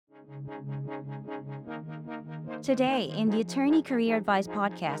Today, in the Attorney Career Advice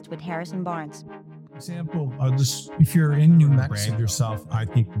podcast with Harrison Barnes. Example, if you're in New Mexico, brand yourself. I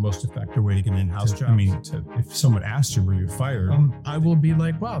think the most effective way to get an in-house job. If someone asks you where you're fired, I will be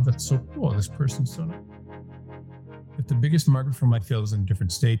like, wow, that's so cool. This person's so nice. If the biggest market for my field is in a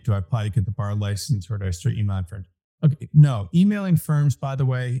different state, do I apply to get the bar license or do I start emailing firms? Okay, no. Emailing firms, by the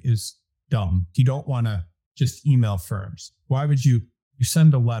way, is dumb. You don't want to just email firms. Why would you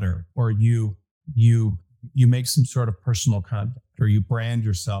send a letter or you make some sort of personal contact or you brand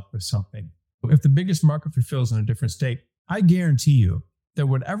yourself with something? If the biggest market for field is in a different state, I guarantee you that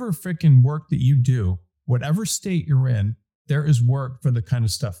whatever freaking work that you do, whatever state you're in, there is work for the kind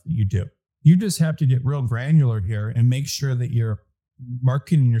of stuff that you do. You just have to get real granular here and make sure that you're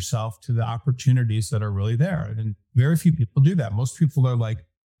marketing yourself to the opportunities that are really there. And very few people do that. Most people are like,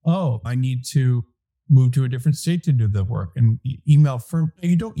 oh, I need to move to a different state to do the work and email firms.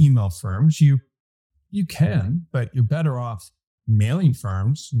 You don't email firms. You can, but you're better off mailing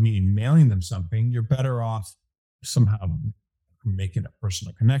firms, meaning mailing them something. You're better off somehow making a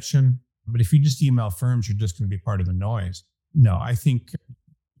personal connection. But if you just email firms, you're just going to be part of the noise. No, I think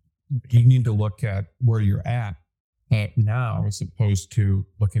you need to look at where you're at now as opposed to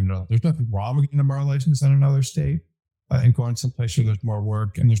looking at, there's nothing wrong with getting a bar license in another state and going someplace where there's more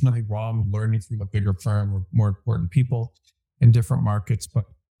work. And there's nothing wrong with learning from a bigger firm or more important people in different markets. But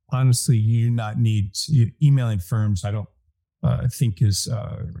honestly, you do not need emailing firms. I don't think is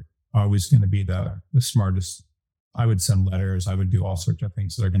always going to be the smartest. I would send letters. I would do all sorts of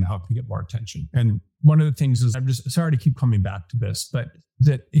things that are going to help you get more attention. And one of the things is, I'm just sorry to keep coming back to this, but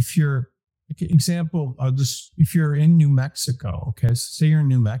that if you're in New Mexico, okay, so say you're in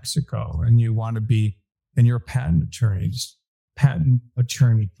New Mexico and you want to be, and you're a patent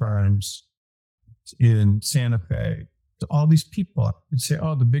attorney firms in Santa Fe, so all these people would say,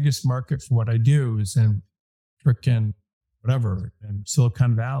 oh, the biggest market for what I do is in frickin' whatever, in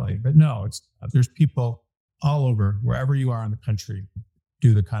Silicon Valley. But no, there's people all over, wherever you are in the country,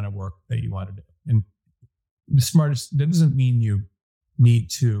 do the kind of work that you want to do. And the smartest, that doesn't mean you need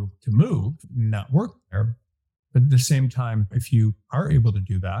to move, not work there. But at the same time, if you are able to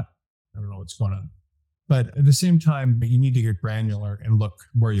do that, I don't know what's going on. But at the same time, you need to get granular and look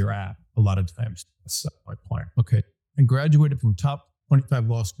where you're at a lot of times. That's my point. Okay. And graduated from top 25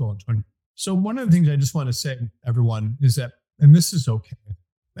 law school in 20. So one of the things I just want to say to everyone is that, and this is okay,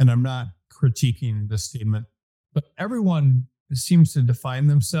 and I'm not critiquing this statement, but everyone seems to define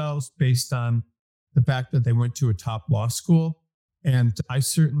themselves based on the fact that they went to a top law school. And I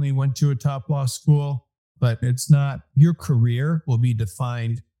certainly went to a top law school, but it's not, your career will be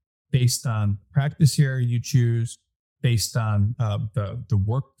defined based on practice area you choose, based on the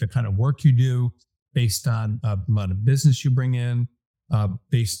work, the kind of work you do, based on the amount of business you bring in,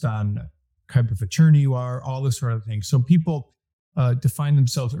 based on type of attorney you are, all this sort of thing. So people define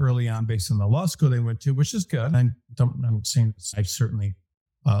themselves early on based on the law school they went to, which is good. I'm saying I certainly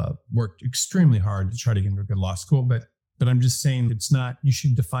worked extremely hard to try to get into a good law school, but I'm just saying it's not, you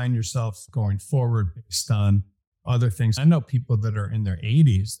should define yourself going forward based on other things. I know people that are in their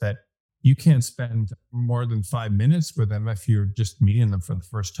 80s that you can't spend more than 5 minutes with them if you're just meeting them for the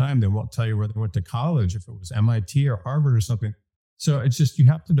first time. They won't tell you where they went to college, if it was MIT or Harvard or something. So it's just, you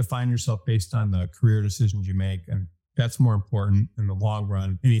have to define yourself based on the career decisions you make. And that's more important in the long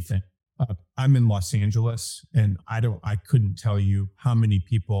run, anything. I'm in Los Angeles and I couldn't tell you how many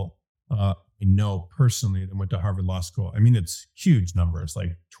people I know personally that went to Harvard Law School. I mean, it's huge numbers,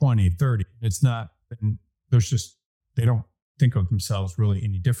 like 20, 30. It's not, they don't think of themselves really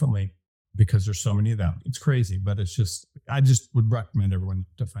any differently because there's so many of them. It's crazy, but I just would recommend everyone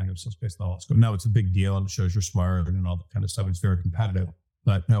to find themselves based on law school. No, it's a big deal and it shows you're smart and all that kind of stuff. It's very competitive,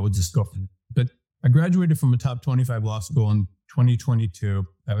 but no, we'll just go from it. But I graduated from a top 25 law school in 2022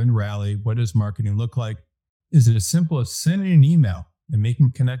 in Raleigh. What does marketing look like? Is it as simple as sending an email and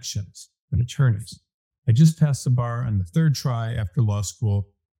making connections with attorneys? I just passed the bar on the third try after law school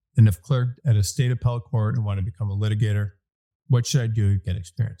and have clerked at a state appellate court and want to become a litigator. What should I do to get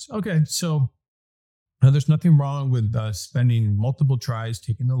experience? Okay, so there's nothing wrong with spending multiple tries,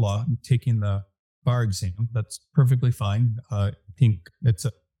 taking the bar exam. That's perfectly fine. I think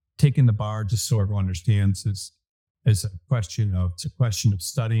taking the bar, just so everyone understands, is a question of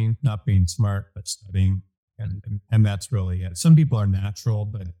studying, not being smart, but studying, and that's really it. Some people are natural,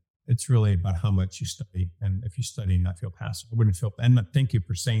 but it's really about how much you study. And if you study and not feel passive, I wouldn't feel. And thank you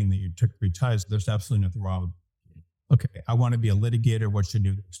for saying that you took 3 tries. There's absolutely nothing wrong with it. Okay, I want to be a litigator. What should I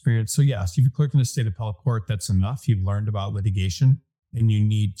do to experience? So yes, if you clerk in the state appellate court, that's enough. You've learned about litigation and you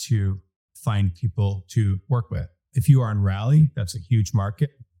need to find people to work with. If you are in Raleigh, that's a huge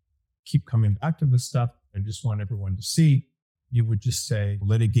market. keep coming back to this stuff. I just want everyone to see. You would just say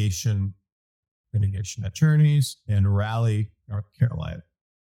litigation attorneys in Raleigh, North Carolina.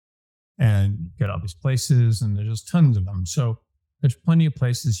 And you get all these places, and there's just tons of them. So there's plenty of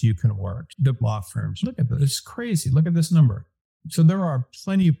places you can work. The law firms, look at this. It's crazy. Look at this number. So there are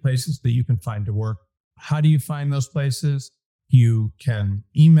plenty of places that you can find to work. How do you find those places? You can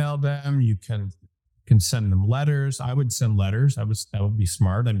email them. You can send them letters. I would send letters. That would be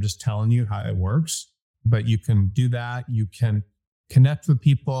smart. I'm just telling you how it works. But you can do that. You can connect with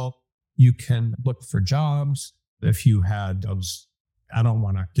people. You can look for jobs. If you had those, I don't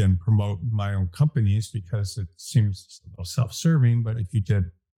want to again promote my own companies because it seems a little self-serving, but if you did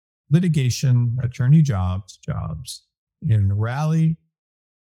litigation attorney jobs in Raleigh,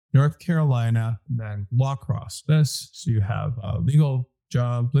 North Carolina, then Law Cross this. So you have legal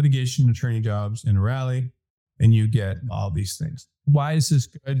job, litigation attorney jobs in Raleigh, and you get all these things. Why is this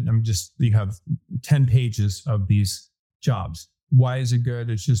good? You have 10 pages of these jobs. Why is it good?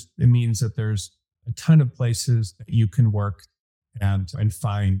 It means that there's a ton of places that you can work and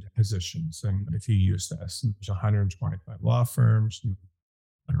find positions. And if you use this, there's 125 law firms.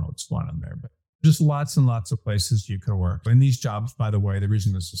 I don't know what's going on there, but just lots and lots of places you can work. And these jobs, by the way, the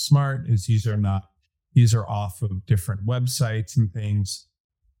reason this is smart is these are off of different websites and things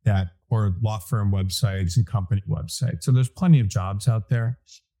or law firm websites and company websites. So there's plenty of jobs out there,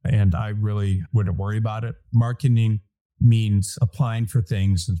 and I really wouldn't worry about it. Marketing means applying for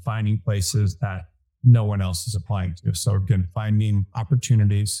things and finding places that no one else is applying to. So again, finding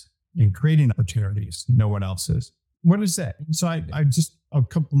opportunities and creating opportunities no one else is. What is that? So I just a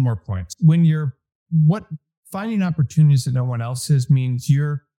couple more points. Finding opportunities that no one else is means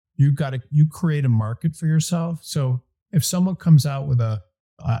you create a market for yourself. So if someone comes out with or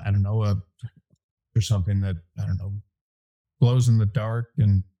something that, glows in the dark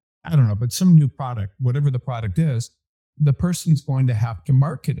and but some new product, whatever the product is, the person's going to have to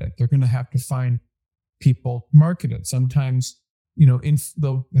market it. They're going to have to find people to market it. Sometimes,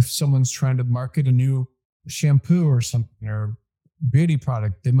 if someone's trying to market a new shampoo or something or beauty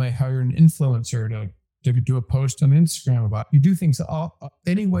product, they might hire an influencer to do a post on Instagram about. You do things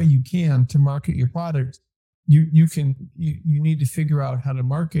any way you can to market your product. You need to figure out how to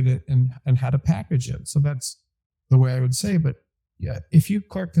market it and how to package it. So that's the way I would say. But yeah, if you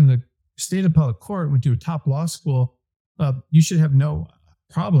clerked in the state appellate court, went to a top law school, you should have no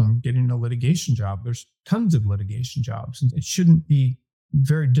problem getting a litigation job. There's tons of litigation jobs, and it shouldn't be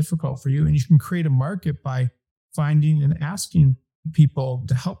very difficult for you. And you can create a market by finding and asking people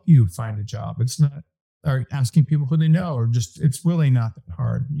to help you find a job. It's not, or asking people who they know, or it's really not that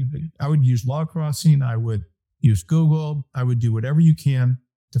hard. I would use Law Crossing. I would use Google. I would do whatever you can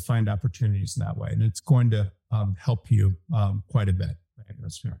to find opportunities in that way. And it's going to help you quite a bit. Right?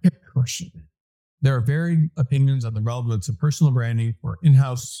 That's fair. Question. There are varying opinions on the relevance of personal branding for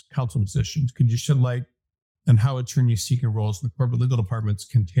in-house counsel positions. Could you shed light on how attorneys seeking roles in the corporate legal departments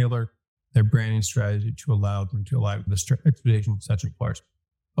can tailor their branding strategy to allow them to align with the strict expectations of such employers?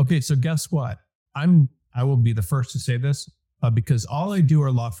 Okay, so guess what? I will be the first to say this because all I do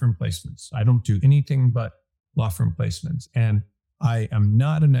are law firm placements. I don't do anything but law firm placements. And I am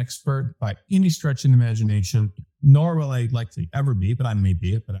not an expert by any stretch of the imagination, nor will I likely ever be, but I may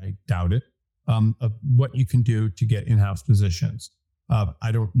be it, but I doubt it, of what you can do to get in-house positions.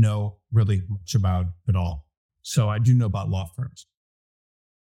 I don't know really much about it all. So I do know about law firms.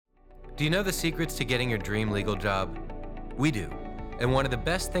 Do you know the secrets to getting your dream legal job? We do. And one of the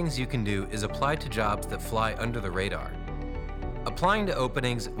best things you can do is apply to jobs that fly under the radar. Applying to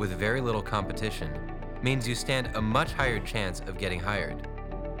openings with very little competition means you stand a much higher chance of getting hired.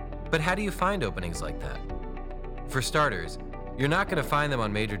 But how do you find openings like that? For starters, you're not going to find them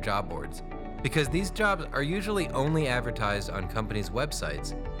on major job boards because these jobs are usually only advertised on companies'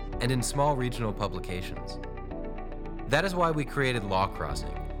 websites and in small regional publications. That is why we created Law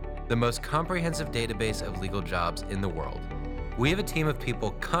Crossing, the most comprehensive database of legal jobs in the world. We have a team of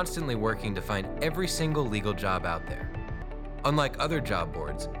people constantly working to find every single legal job out there. Unlike other job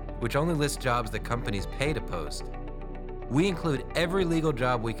boards, which only list jobs that companies pay to post, we include every legal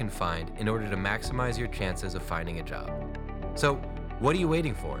job we can find in order to maximize your chances of finding a job. So, what are you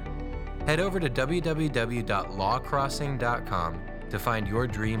waiting for? Head over to www.lawcrossing.com to find your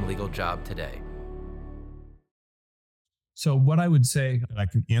dream legal job today. So what I would say, and I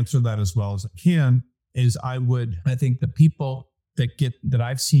can answer that as well as I can, is I think the people that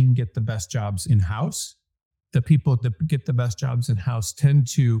I've seen get the best jobs in-house, the people that get the best jobs in-house tend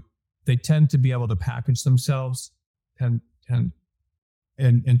to be able to package themselves and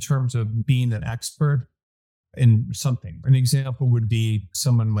in terms of being an expert in something. An example would be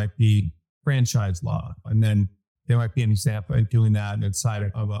someone might be franchise law, and then there might be an example of doing that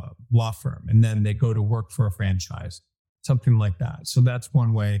inside of a law firm, and then they go to work for a franchise, something like that. So that's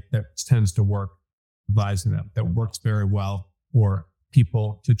one way that tends to work, advising them, that works very well for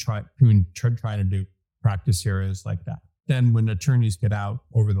people to try to do practice areas like that. Then when attorneys get out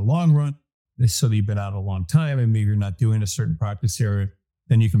over the long run, so that you've been out a long time and maybe you're not doing a certain practice area,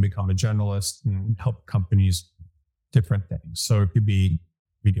 then you can become a generalist and help companies different things. So it could be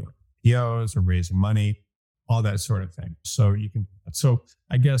doing POs or raising money, all that sort of thing. So you can. So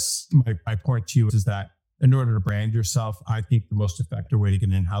I guess my point to you is that in order to brand yourself, I think the most effective way to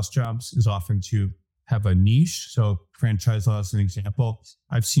get in-house jobs is often to have a niche. So franchise law is an example.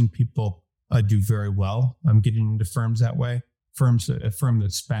 I've seen people do very well. I'm getting into firms that way. A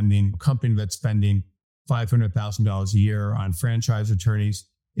company that's spending $500,000 a year on franchise attorneys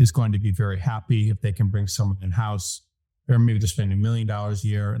is going to be very happy if they can bring someone in-house. Or maybe they're spending $1 million a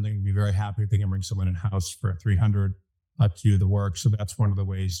year, and they're going to be very happy if they can bring someone in-house for $300 to do the work. So that's one of the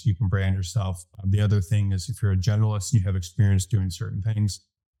ways you can brand yourself. The other thing is if you're a generalist and you have experience doing certain things,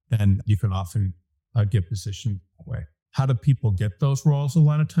 then you can often get positioned that way. How do people get those roles? A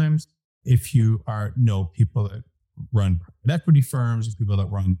lot of times, if you know people that run private equity firms, people that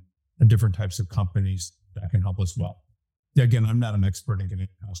run different types of companies, that can help as well. Again, I'm not an expert in getting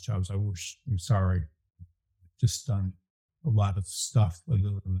in-house jobs. I'm sorry. Just done a lot of stuff.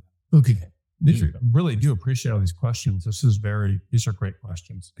 Okay. I really do appreciate all these questions. These are great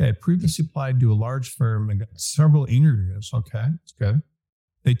questions. Okay. I previously applied to a large firm and got several interviews. Okay. That's good.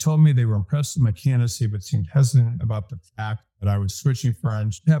 They told me they were impressed with my candidacy, but seemed hesitant about the fact that I was switching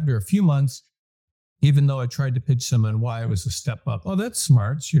firms after a few months, even though I tried to pitch them on why it was a step up. Oh, that's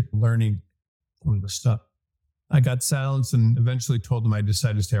smart. So you're learning from the stuff. I got silence and eventually told them I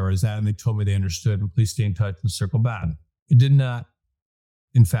decided to stay where I was at, and they told me they understood and please stay in touch and circle back. It did not,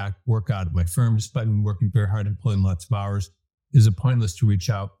 in fact, work out at my firm, despite me working very hard and pulling lots of hours. Is it pointless to reach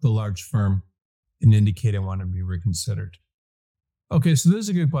out to the large firm and indicate I want to be reconsidered? Okay, so this is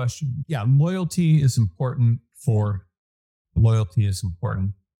a good question. Yeah, loyalty is important for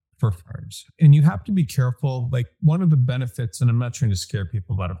firms. And you have to be careful. Like one of the benefits, and I'm not trying to scare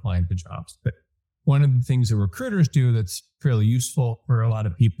people about applying to jobs, but one of the things that recruiters do that's fairly useful for a lot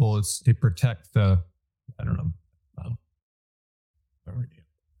of people is they protect they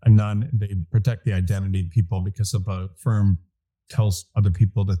protect the identity of people because if a firm tells other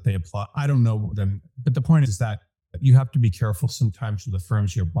people that they apply. I don't know them, but the point is that you have to be careful sometimes with the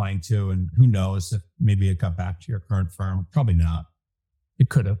firms you're applying to, and who knows if maybe it got back to your current firm. Probably not. It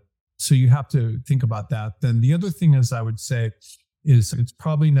could have. So you have to think about that. Then the other thing is I would say is it's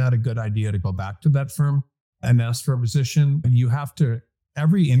probably not a good idea to go back to that firm and ask for a position. You have to,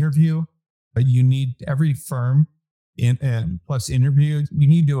 every interview, every firm and plus interview, you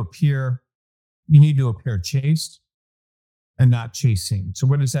need to appear chaste and not chasing. So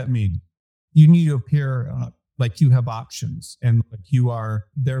what does that mean? You need to appear like you have options and like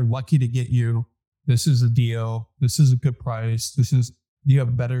they're lucky to get you. This is a deal. This is a good price. You have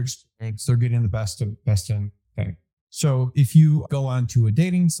a better experience. They're getting the best in thing. So if you go onto a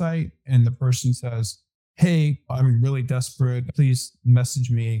dating site and the person says, hey, I'm really desperate. Please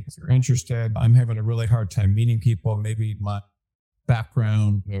message me if you're interested. I'm having a really hard time meeting people. Maybe my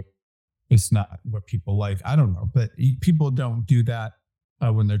background is not what people like. I don't know, but people don't do that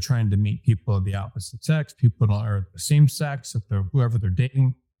when they're trying to meet people of the opposite sex. People are the same sex, whoever they're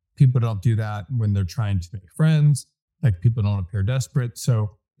dating. People don't do that when they're trying to make friends. Like people don't appear desperate.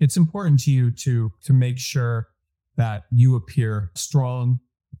 So it's important to you to make sure that you appear strong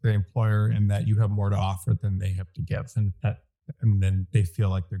with the employer and that you have more to offer than they have to give, and then they feel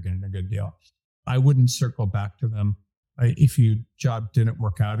like they're getting a good deal. I wouldn't circle back to them. If your job didn't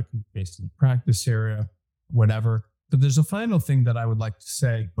work out, it could be based in the practice area, whatever. But there's a final thing that I would like to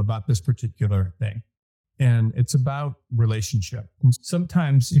say about this particular thing. And it's about relationship. And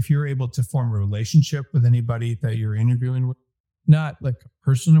sometimes if you're able to form a relationship with anybody that you're interviewing with, not like a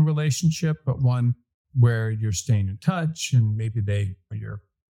personal relationship, but one where you're staying in touch and maybe they're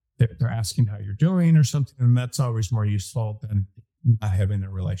asking how you're doing or something, and that's always more useful than not having a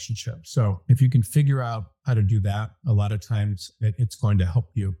relationship. So if you can figure out how to do that, a lot of times it's going to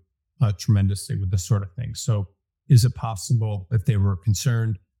help you tremendously with this sort of thing. So is it possible if they were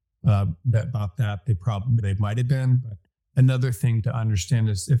concerned about that? They might have been. But another thing to understand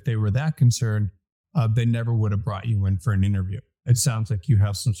is if they were that concerned, they never would have brought you in for an interview. It sounds like you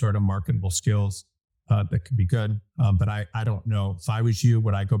have some sort of marketable skills that could be good. But I don't know. If I was you,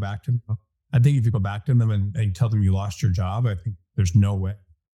 would I go back to them? I think if you go back to them and tell them you lost your job, I think there's no way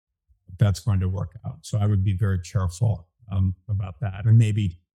that's going to work out. So I would be very careful about that. And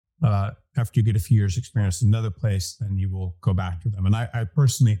maybe after you get a few years experience in another place, then you will go back to them. And I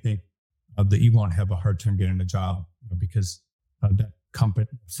personally think that you won't have a hard time getting a job because that company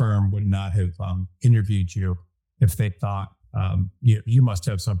firm would not have interviewed you if they thought you must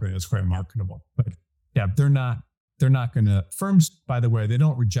have something that's quite marketable. But yeah, they're not going to, firms, by the way, they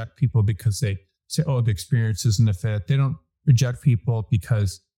don't reject people because they say, oh, the experience isn't a fit. They don't reject people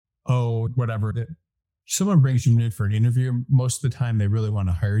because, oh, whatever. Someone brings you in for an interview, most of the time they really want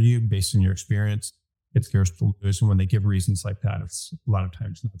to hire you based on your experience. It's theirs to lose. And when they give reasons like that, it's a lot of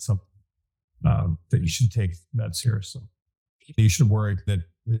times not something that you should take that seriously. You should worry that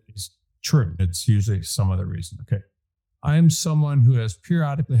it's true. It's usually some other reason. Okay. I am someone who has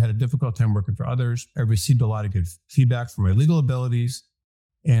periodically had a difficult time working for others. I've received a lot of good feedback for my legal abilities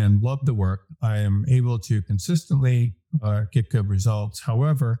and love the work. I am able to consistently get good results.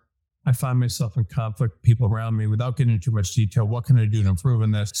 However, I find myself in conflict with people around me. Without getting into too much detail, what can I do to improve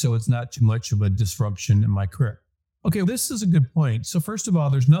on this so it's not too much of a disruption in my career? Okay, this is a good point. So first of all,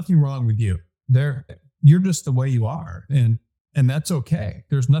 there's nothing wrong with you. You're just the way you are, and that's okay.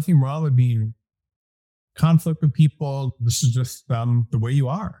 There's nothing wrong with being conflict with people. This is just the way you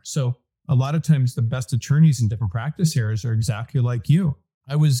are. So a lot of times the best attorneys in different practice areas are exactly like you.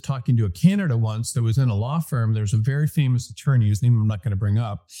 I was talking to a candidate once that was in a law firm. There's a very famous attorney whose name I'm not going to bring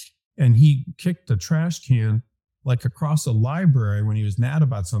up. And he kicked the trash can like across a library when he was mad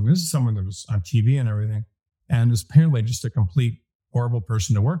about something. This is someone that was on TV and everything. And was apparently just a complete horrible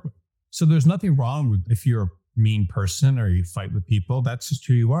person to work with. So there's nothing wrong with if you're a mean person or you fight with people. That's just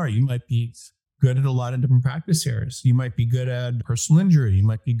who you are. You might be good at a lot of different practice areas. You might be good at personal injury. You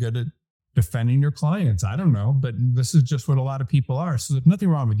might be good at defending your clients. I don't know, but this is just what a lot of people are. So there's nothing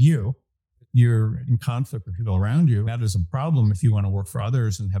wrong with you. You're in conflict with people around you. That is a problem if you want to work for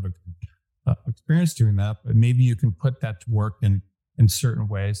others and have a good experience doing that. But maybe you can put that to work in certain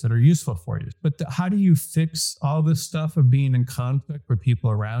ways that are useful for you. But how do you fix all this stuff of being in conflict with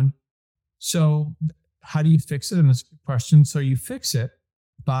people around? So how do you fix it? And that's a good question. So you fix it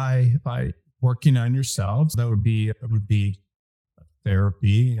by working on yourselves. It would be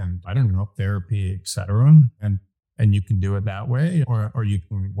therapy and therapy, et cetera. And you can do it that way, or you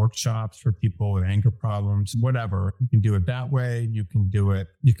can workshops for people with anger problems, whatever. You can do it that way. You can do it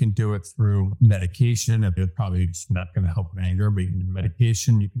through medication. It's probably not going to help with anger, but you can do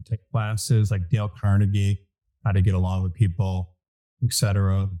medication. You can take classes like Dale Carnegie, how to get along with people, et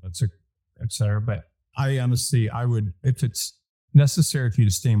cetera. But I honestly, I would, if it's necessary for you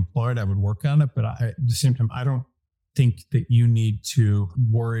to stay employed, I would work on it. But at the same time, I don't think that you need to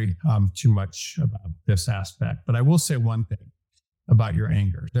worry too much about this aspect. But I will say one thing about your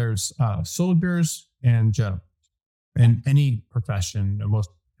anger. There's soldiers and generals in any profession, most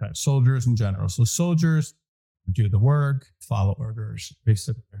soldiers in general. So soldiers do the work, follow orders,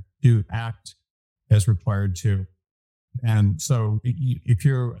 basically act as required to. And so if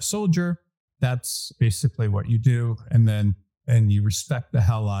you're a soldier, that's basically what you do. And you respect the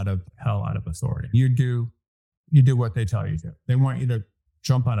hell out of authority. You do what they tell you to. They want you to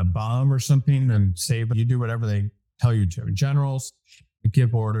jump on a bomb or something and save it. You do whatever they tell you to. Generals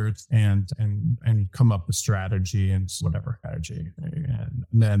give orders and come up with strategy and whatever strategy. And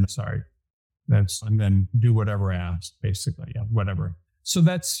then do whatever asked, basically. Yeah, whatever. So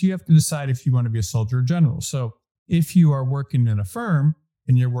you have to decide if you want to be a soldier or general. So if you are working in a firm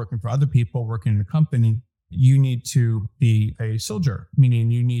and you're working for other people, working in a company, you need to be a soldier,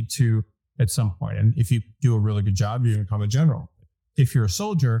 meaning you need to, at some point, and if you do a really good job, you're going to become a general. If you're a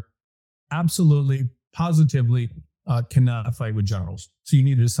soldier, absolutely, positively cannot fight with generals. So you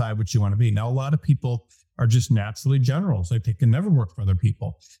need to decide what you want to be. Now, a lot of people are just naturally generals. Like they can never work for other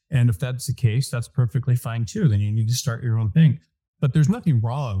people. And if that's the case, that's perfectly fine too. Then you need to start your own thing. But there's nothing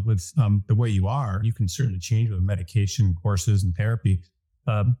wrong with the way you are. You can certainly change with medication, courses, and therapy.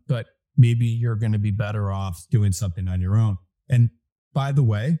 But maybe you're going to be better off doing something on your own. And by the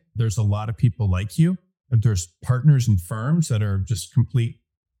way, there's a lot of people like you. There's partners in firms that are just complete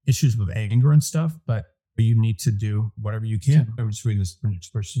issues with anger and stuff, but you need to do whatever you can. I was just reading this next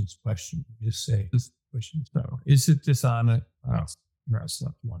person's question. Just say this question. So is it dishonest? That's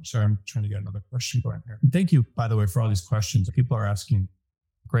not the one. Sorry, I'm trying to get another question going here. Thank you, by the way, for all these questions. People are asking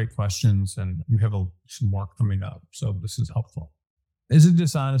great questions and we have some more coming up. So this is helpful. Is it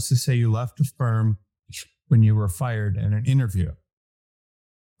dishonest to say you left a firm when you were fired in an interview?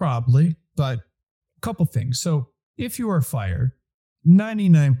 Probably, but a couple things. So if you are fired,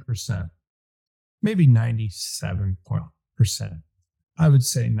 99%, maybe 97%, I would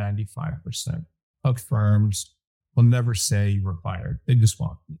say 95% of firms will never say you were fired. They just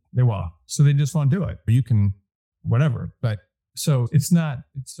won't. They won't. So they just won't do it. You can, whatever. But so it's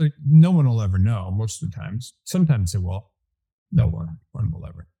like no one will ever know most of the times. Sometimes they will. No one will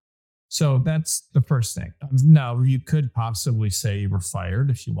ever. So that's the first thing. Now, you could possibly say you were fired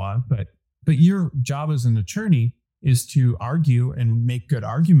if you want, but your job as an attorney is to argue and make good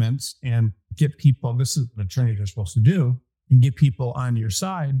arguments and get people, this is what attorneys are supposed to do, and get people on your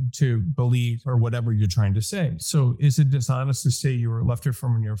side to believe or whatever you're trying to say. So is it dishonest to say you were left your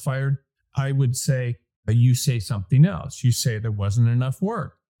firm when you were fired? I would say you say something else. You say there wasn't enough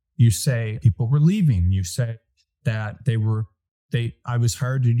work. You say people were leaving. You say that I was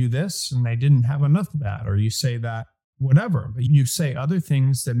hired to do this and I didn't have enough of that. Or you say that whatever, but you say other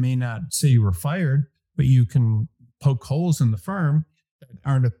things that may not say you were fired, but you can poke holes in the firm that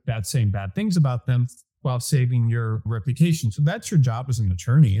aren't about saying bad things about them while saving your reputation. So that's your job as an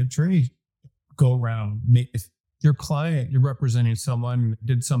attorney. Attorneys go around, if your client, you're representing someone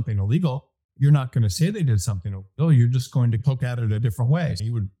did something illegal, you're not going to say they did something illegal. You're just going to poke at it a different way.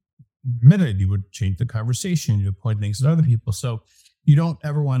 You would admit it. You would change the conversation. You would point things at other people. So you don't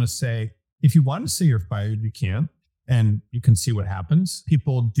ever want to say, if you want to say you're fired, you can, and you can see what happens.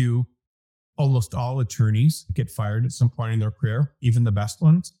 People do. Almost all attorneys get fired at some point in their career, even the best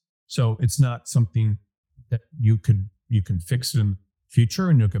ones. So it's not something that you can fix it in the future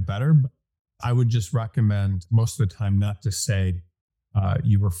and you'll get better. But I would just recommend most of the time not to say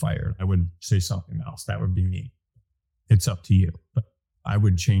you were fired. I would say something else. That would be me. It's up to you. But I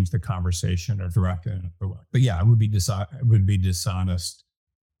would change the conversation or direct it. But yeah, it would be dishonest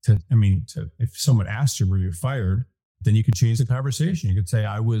if someone asked you were you fired, then you could change the conversation. You could say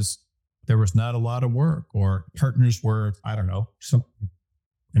there was not a lot of work, or partners were, I don't know, something.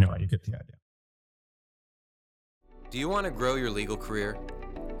 Anyway, you get the idea. Do you want to grow your legal career?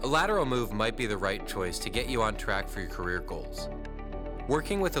 A lateral move might be the right choice to get you on track for your career goals.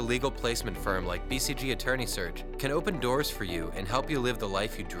 Working with a legal placement firm like BCG Attorney Search can open doors for you and help you live the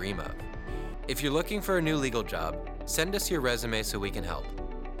life you dream of. If you're looking for a new legal job, send us your resume so we can help.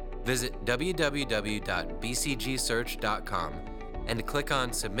 Visit www.bcgsearch.com and click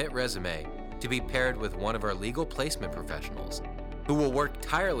on Submit Resume to be paired with one of our legal placement professionals who will work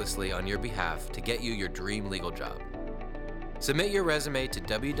tirelessly on your behalf to get you your dream legal job. Submit your resume to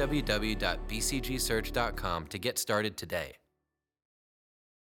www.bcgsearch.com to get started today.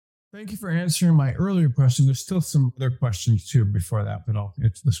 Thank you for answering my earlier question. There's still some other questions too before that, but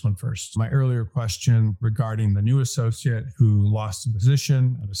it's this one first. My earlier question regarding the new associate who lost a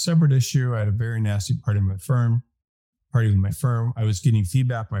position on a separate issue. I had a very nasty party with my firm. I was getting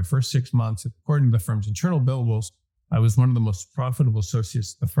feedback my first 6 months. According to the firm's internal billables, I was one of the most profitable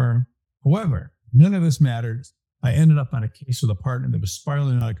associates at the firm. However, none of this mattered. I ended up on a case with a partner that was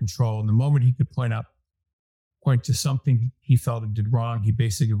spiraling out of control. And the moment he could point to something he felt it did wrong, he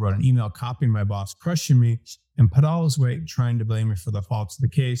basically wrote an email copying my boss, crushing me, and put all his weight trying to blame me for the faults of the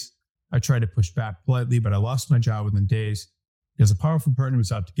case. I tried to push back politely, but I lost my job within days because a powerful partner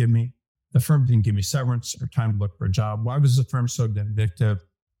was out to get me. The firm didn't give me severance or time to look for a job. Why was the firm so vindictive?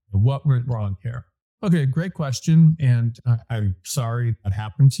 What went wrong here? Okay, great question. And I'm sorry that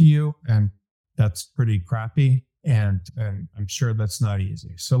happened to you. And that's pretty crappy. And I'm sure that's not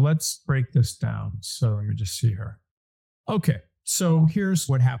easy. So let's break this down. So let me just see here. Okay, so here's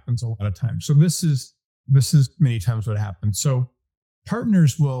what happens a lot of times. So this is many times what happens. So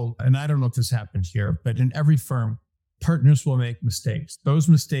partners will, and I don't know if this happened here, but in every firm, partners will make mistakes. Those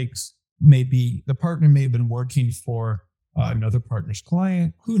mistakes the partner may have been working for another partner's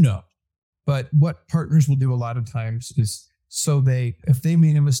client, who knows? But what partners will do a lot of times is, if they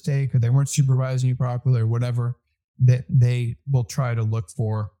made a mistake or they weren't supervising you properly or whatever, that they will try to look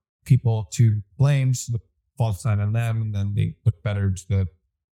for people to blame, so the fault's not on them, and then they look better to the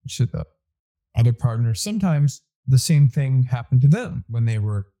other partner. Sometimes the same thing happened to them when they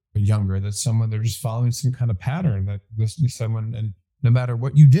were younger, that they're just following some kind of pattern that this is someone, and no matter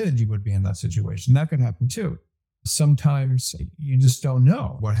what you did, you would be in that situation. That could happen too. Sometimes you just don't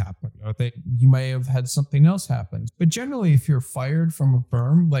know what happened. You may have had something else happen. But generally, if you're fired from a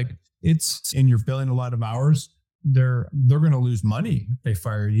firm, and you're billing a lot of hours, they're going to lose money if they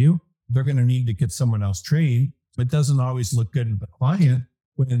fire you. They're going to need to get someone else trained. It doesn't always look good to the client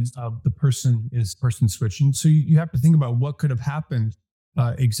when the person switching. So you have to think about what could have happened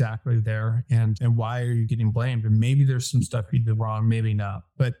exactly there, and why are you getting blamed? And maybe there's some stuff you did wrong, maybe not.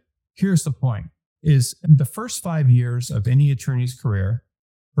 But here's the point: is the first 5 years of any attorney's career,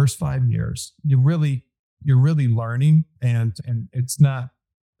 first 5 years, you're really learning, and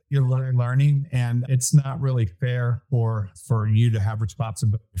you're learning, and it's not really fair for you to have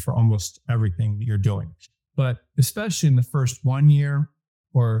responsibility for almost everything that you're doing. But especially in the first 1 year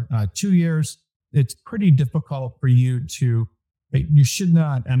or 2 years, it's pretty difficult for you to, you should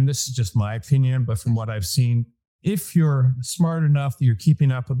not, and this is just my opinion, but from what I've seen, if you're smart enough that you're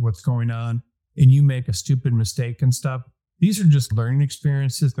keeping up with what's going on and you make a stupid mistake and stuff, these are just learning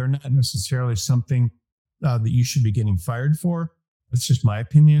experiences. They're not necessarily something that you should be getting fired for. That's just my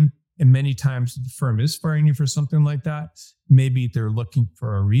opinion. And many times the firm is firing you for something like that. Maybe they're looking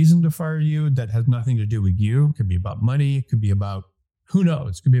for a reason to fire you that has nothing to do with you. It could be about money. It could be about, who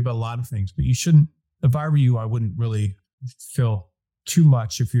knows? It could be about a lot of things. But you shouldn't, if I were you, I wouldn't really feel too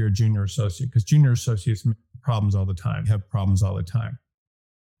much if you're a junior associate, because junior associates have problems all the time.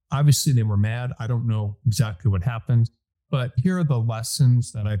 Obviously, they were mad. I don't know exactly what happened, but here are the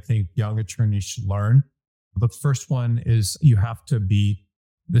lessons that I think young attorneys should learn. The first one is you have to be,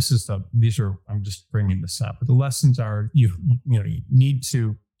 I'm just bringing this up, but the lessons are you need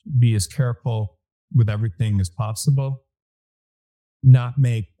to be as careful with everything as possible, not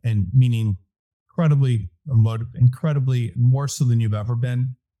make, and meaning incredibly more so than you've ever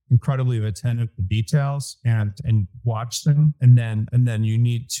been, incredibly attentive to details and watch them. And then you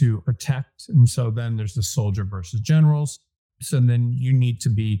need to protect. And so then there's the soldier versus generals. So then you need to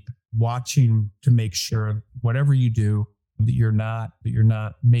be watching to make sure whatever you do, that you're not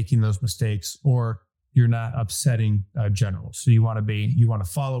making those mistakes or you're not upsetting generals. So you want to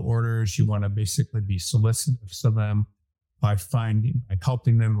follow orders. You want to basically be solicitous of them by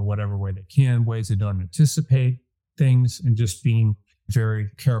helping them in whatever way they can, ways they don't anticipate things, and just being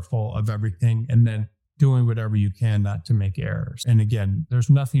very careful of everything, and then doing whatever you can not to make errors. And again, there's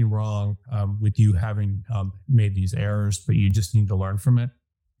nothing wrong with you having made these errors, but you just need to learn from it.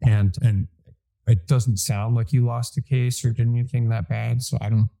 And it doesn't sound like you lost a case or did anything that bad. So I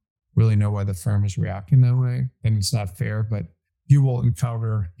don't really know why the firm is reacting that way. And it's not fair, but you will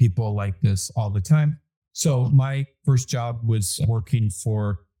encounter people like this all the time. So my first job was working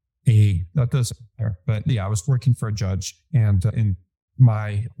for I was working for a judge. And in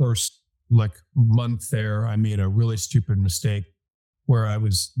my first month there, I made a really stupid mistake where I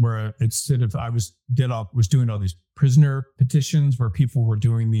was doing all these prisoner petitions where people were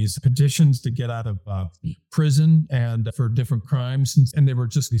doing these petitions to get out of prison and for different crimes. And they were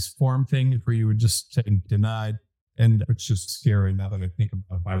just these form things where you would just say denied. And it's just scary now that I think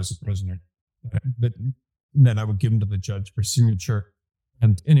about if I was a prisoner. But then I would give them to the judge for signature.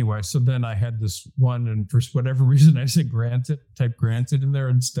 And anyway, so then I had this one, and for whatever reason, I said type granted in there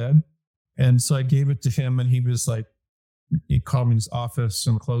instead. And so I gave it to him, and he was like, he called me in his office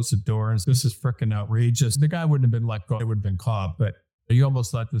and closed the door and said, "This is freaking outrageous." The guy wouldn't have been let go. It would have been caught, but you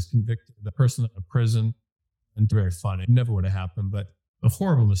almost let this the person out of prison. And very funny. It never would have happened, but a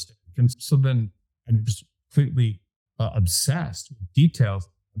horrible mistake. And so then I was completely obsessed with details,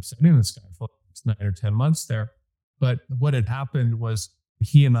 upsetting this guy for 9 or 10 months there. But what had happened was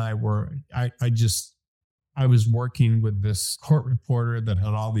he and I was working with this court reporter that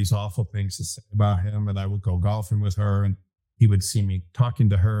had all these awful things to say about him. And I would go golfing with her, and he would see me talking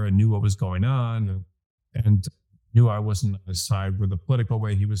to her and knew what was going on and knew I wasn't on his side with the political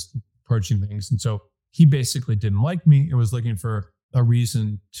way he was approaching things. And so he basically didn't like me. It was looking for a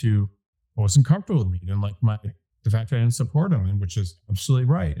reason wasn't comfortable with me. Didn't like the fact that I didn't support him, which is absolutely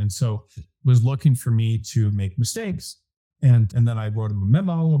right. And so was looking for me to make mistakes. And then I wrote him a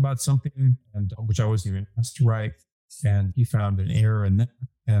memo about something, and which I wasn't even asked to write. And he found an error in that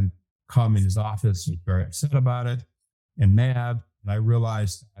and called me in his office. He was very upset about it and mad. And I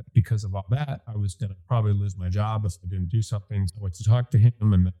realized that because of all that, I was going to probably lose my job if I didn't do something. So I went to talk to him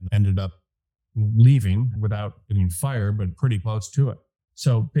and ended up leaving without getting fired, but pretty close to it.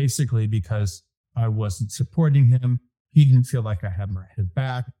 So basically, because I wasn't supporting him, he didn't feel like I had his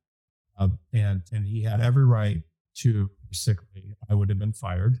back. And he had every right to basically, I would have been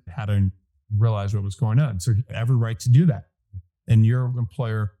fired had I realized what was going on. So he had every right to do that. And your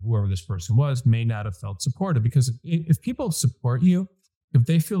employer, whoever this person was, may not have felt supported, because if people support you, if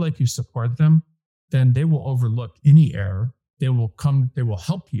they feel like you support them, then they will overlook any error. They will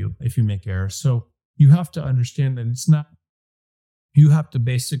help you if you make errors. So you have to understand that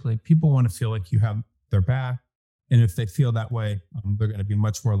people want to feel like you have their back. And if they feel that way, they're going to be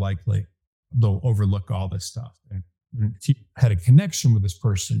much more likely they'll overlook all this stuff. And if you had a connection with this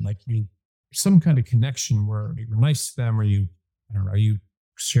person, some kind of connection where you were nice to them, or you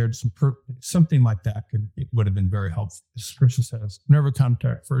shared something like that, it would have been very helpful. This person says, "Never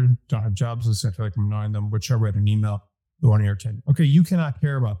contact firms, don't have jobs listed. I feel like I'm annoying them," which I read an email, the one year 10. Okay, you cannot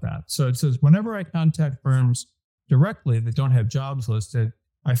care about that. So it says, "Whenever I contact firms directly that don't have jobs listed,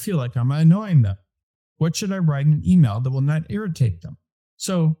 I feel like I'm annoying them. What should I write in an email that will not irritate them?"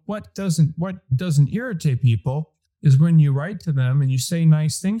 So what doesn't irritate people is when you write to them and you say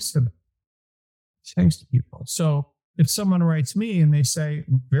nice things to them. Thanks to people. So if someone writes me and they say,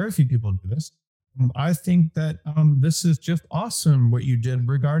 very few people do this, I think that this is just awesome what you did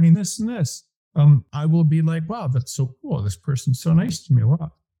regarding this and this. I will be like, wow, that's so cool. This person's so nice to me.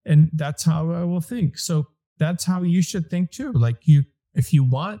 Wow. And that's how I will think. So that's how you should think too. Like if you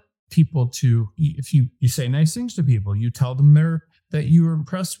want people to, if you say nice things to people, you tell them that you were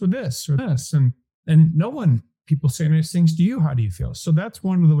impressed with this or this, and people say nice things to you. How do you feel? So that's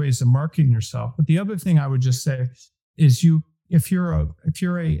one of the ways of marketing yourself. But the other thing I would just say is if you're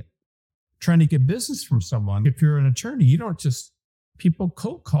trying to get business from someone, if you're an attorney, you don't just, people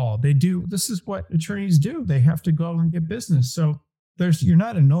cold call. This is what attorneys do. They have to go and get business. So you're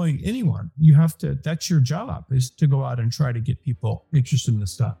not annoying anyone. That's your job, is to go out and try to get people interested in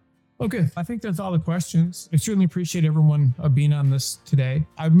this stuff. Okay, I think that's all the questions. I certainly appreciate everyone being on this today.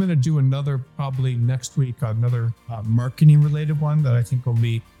 I'm going to do probably next week, another marketing related one that I think will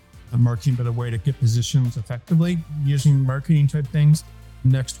be a marketing, but a way to get positions effectively using marketing type things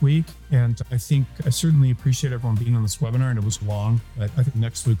next week. And I certainly appreciate everyone being on this webinar, and it was long. I think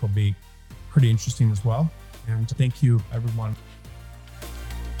next week will be pretty interesting as well. And thank you, everyone.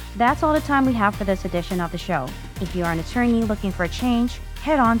 That's all the time we have for this edition of the show. If you are an attorney looking for a change,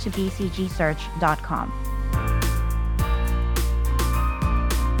 head on to bcgsearch.com.